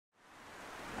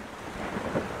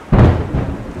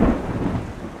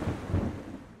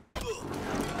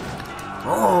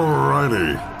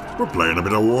Alrighty, we're playing a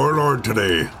bit of Warlord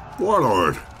today.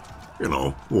 Warlord. You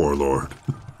know, Warlord.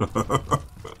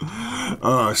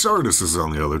 Sardis is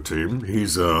on the other team.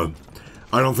 He's, I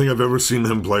don't think I've ever seen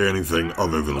him play anything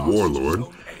other than Warlord.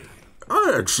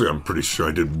 I'm pretty sure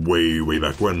I did way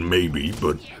back when, maybe,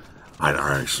 but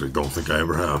I actually don't think I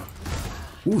ever have.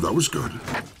 Ooh, that was good.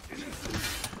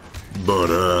 But,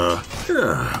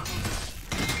 yeah.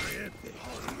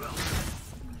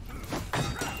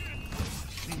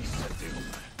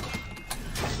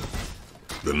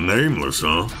 The Nameless,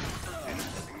 huh?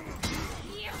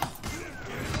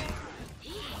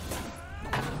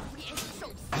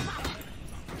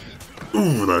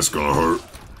 Ooh, that's gonna hurt.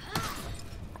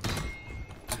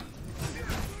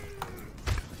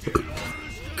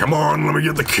 Come on, let me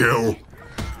get the kill.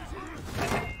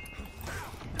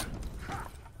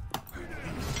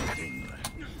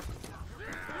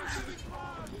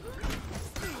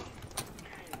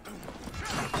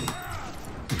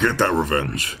 Get that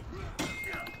revenge.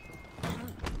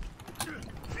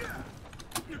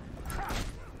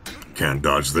 Can't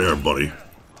dodge there, buddy.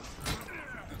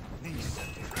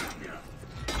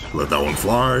 Let that one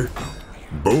fly.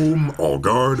 Boom, all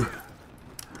guard.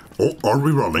 Oh, are we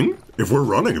running? If we're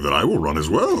running, then I will run as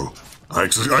well. I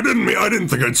didn't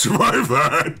think I'd survive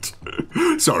that.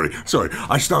 Sorry,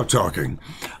 I stopped talking.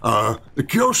 The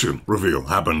Kyoshin reveal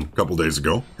happened a couple days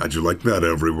ago. How'd you like that,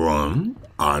 everyone?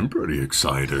 I'm pretty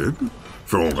excited.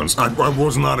 For once, I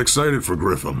was not excited for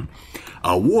Griffin.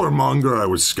 Warmonger, I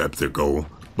was skeptical.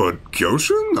 But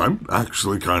Kyoshin, I'm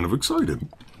actually kind of excited.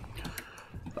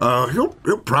 He'll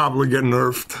probably get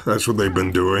nerfed. That's what they've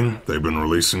been doing. They've been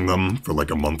releasing them for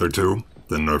like a month or two,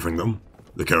 then nerfing them,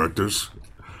 the characters.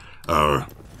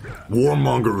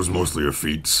 Warmonger was mostly her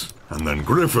feats, and then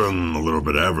Griffin, a little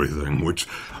bit of everything, which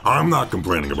I'm not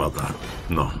complaining about that.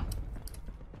 No.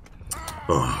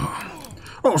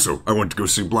 Also, I went to go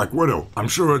see Black Widow. I'm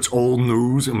sure it's old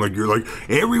news, and you're like,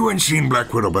 everyone's seen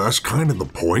Black Widow, but that's kind of the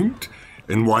point,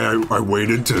 and why I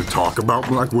waited to talk about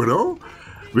Black Widow.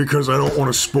 Because I don't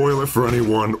want to spoil it for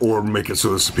anyone or make it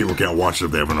so that people can't watch it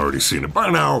if they haven't already seen it. By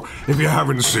now, if you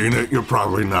haven't seen it, you're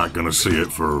probably not going to see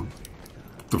it for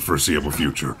the foreseeable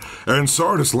future. And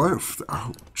Sardis left.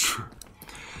 Ouch.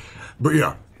 But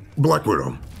yeah, Black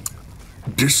Widow.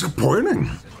 Disappointing.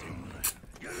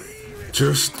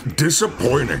 Just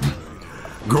disappointing.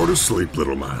 Go to sleep,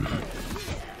 little man.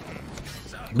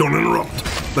 Don't interrupt.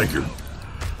 Thank you.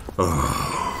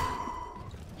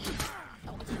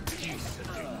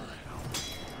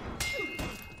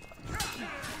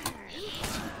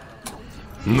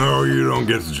 No, you don't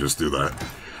get to just do that.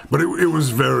 But it was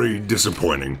very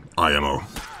disappointing, IMO.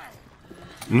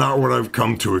 Not what I've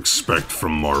come to expect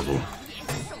from Marvel.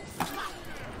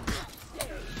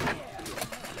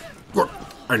 Look,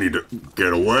 I need to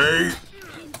get away.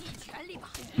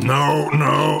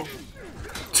 No.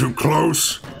 Too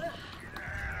close.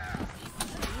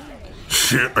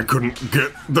 Shit, I couldn't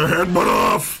get the headbutt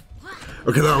off.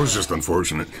 Okay, that was just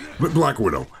unfortunate. But Black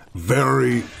Widow,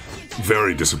 very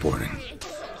disappointing.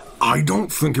 I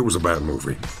don't think it was a bad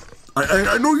movie.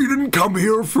 I know you didn't come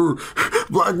here for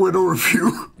Black Widow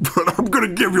review, but I'm gonna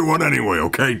give you one anyway,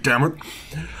 okay, damn it?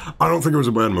 I don't think it was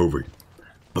a bad movie.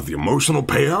 But the emotional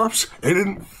payoffs, they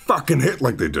didn't fucking hit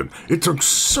like they did. It took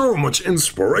so much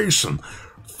inspiration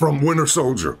from Winter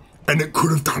Soldier, and it could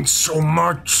have done so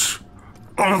much.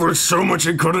 Oh, there's so much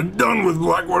it could have done with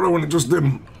Black Widow, and it just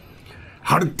didn't.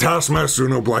 How did Taskmaster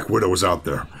know Black Widow was out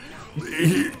there?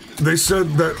 They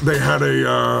said that they had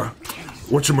a,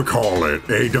 whatchamacallit,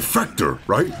 a defector,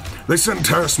 right? They sent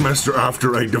Taskmaster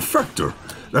after a defector.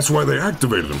 That's why they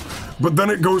activated him. But then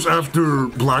it goes after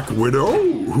Black Widow,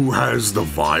 who has the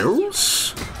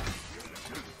vials?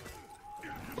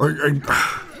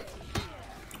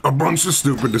 A bunch of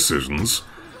stupid decisions.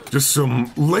 Just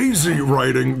some lazy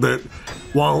writing that,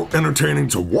 while entertaining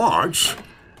to watch,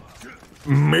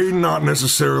 may not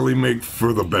necessarily make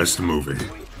for the best movie.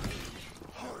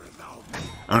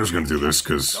 I'm just gonna do this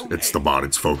because it's the bot,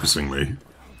 it's focusing me.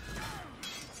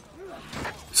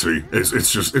 See,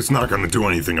 it's not gonna do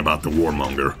anything about the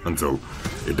Warmonger until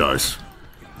it dies.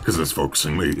 Because it's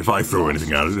focusing me. If I throw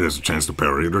anything at it, it has a chance to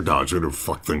parry it or dodge it or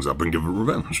fuck things up and give it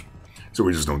revenge. So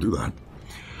we just don't do that.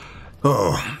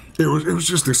 Oh, it was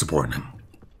just disappointing.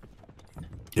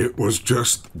 It was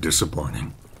just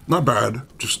disappointing. Not bad,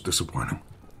 just disappointing.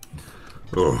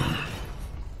 Oh.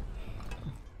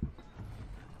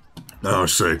 Now,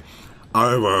 say,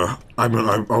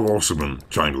 I've also been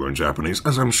trying to learn Japanese,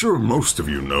 as I'm sure most of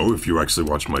you know if you actually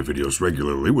watch my videos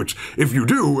regularly, which, if you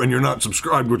do and you're not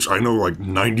subscribed, which I know like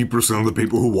 90% of the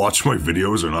people who watch my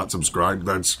videos are not subscribed,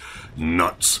 that's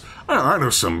nuts. I know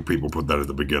some people put that at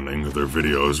the beginning of their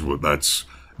videos, but that's...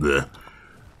 I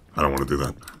don't want to do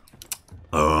that.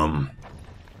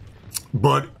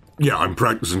 But, yeah, I'm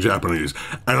practicing Japanese,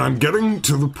 and I'm getting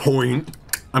to the point...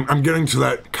 I'm getting to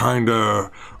that kind of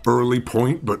early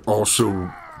point, but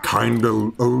also kind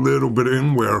of a little bit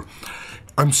in where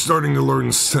I'm starting to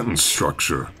learn sentence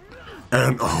structure.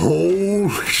 And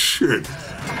holy shit,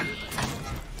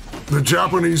 the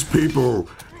Japanese people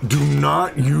do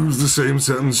not use the same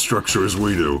sentence structure as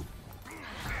we do.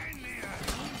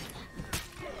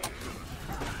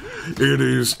 It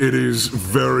is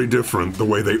very different the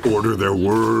way they order their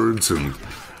words and,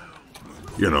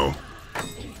 you know...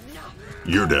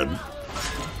 You're dead.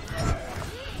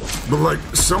 But, like,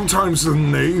 sometimes the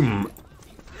name,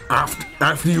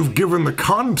 after you've given the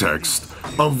context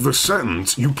of the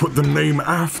sentence, you put the name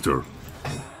after.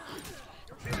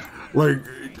 Like,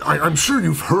 I'm sure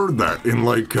you've heard that in,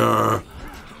 like,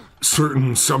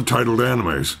 certain subtitled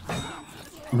animes.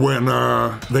 When,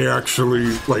 they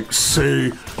actually, like, say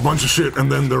a bunch of shit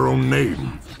and then their own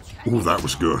name. Ooh, that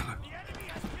was good.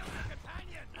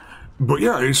 But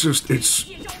yeah, it's just,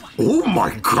 oh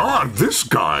my god, this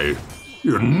guy!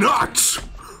 You're nuts!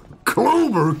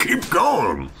 Clover, keep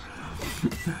going!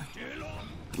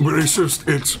 But it's just,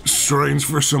 it's strange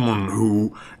for someone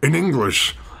who, in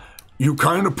English, you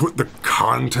kind of put the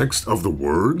context of the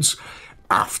words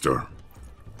after.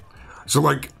 So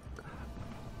like,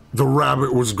 the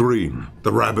rabbit was green.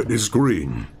 The rabbit is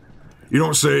green. You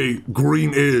don't say,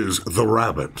 green is the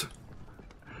rabbit.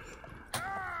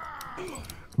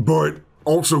 But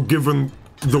also given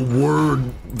the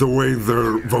word, the way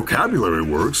their vocabulary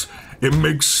works, it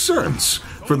makes sense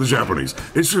for the Japanese.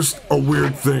 It's just a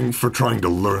weird thing for trying to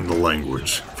learn the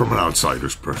language from an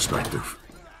outsider's perspective.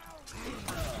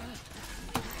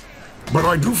 But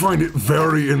I do find it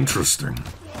very interesting.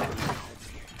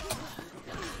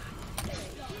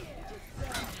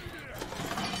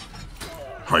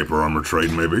 Hyper armor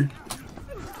trade, maybe?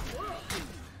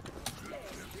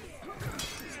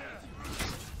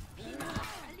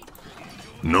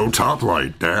 No top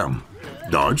light, damn.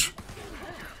 Dodge.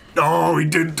 Oh, he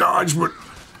did dodge, but...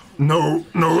 No,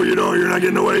 you know, you're not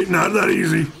getting away. Not that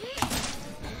easy.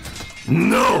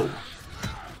 No!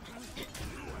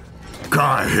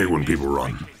 God, I hate when people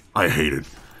run. I hate it.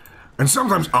 And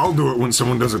sometimes I'll do it when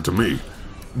someone does it to me.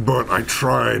 But I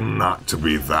try not to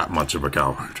be that much of a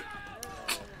coward.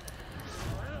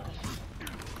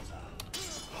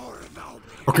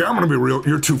 Okay, I'm gonna be real.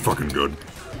 You're too fucking good.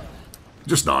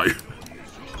 Just die.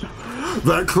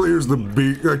 That clears the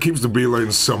B. That keeps the B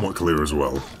lane somewhat clear as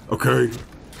well. Okay?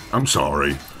 I'm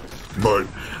sorry. But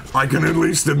I can at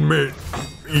least admit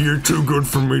you're too good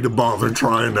for me to bother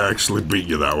trying to actually beat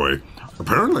you that way.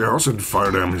 Apparently I also did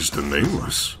fire damage to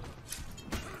Nameless.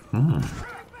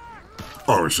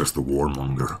 Oh, it's just the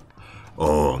Warmonger.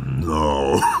 Oh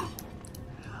no.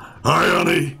 Hi,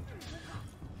 honey.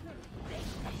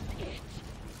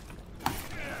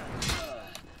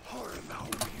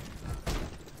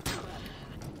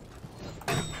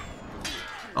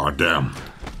 Oh, damn.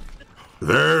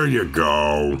 There you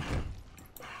go.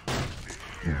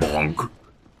 Bonk.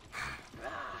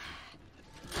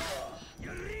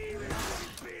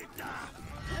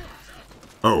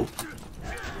 Oh.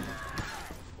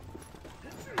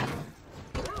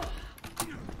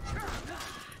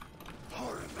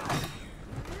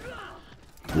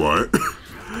 What?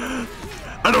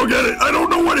 I don't get it. I don't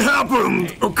know what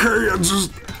happened. Okay, I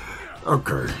just...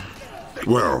 Okay.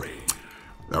 Well,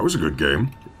 that was a good game.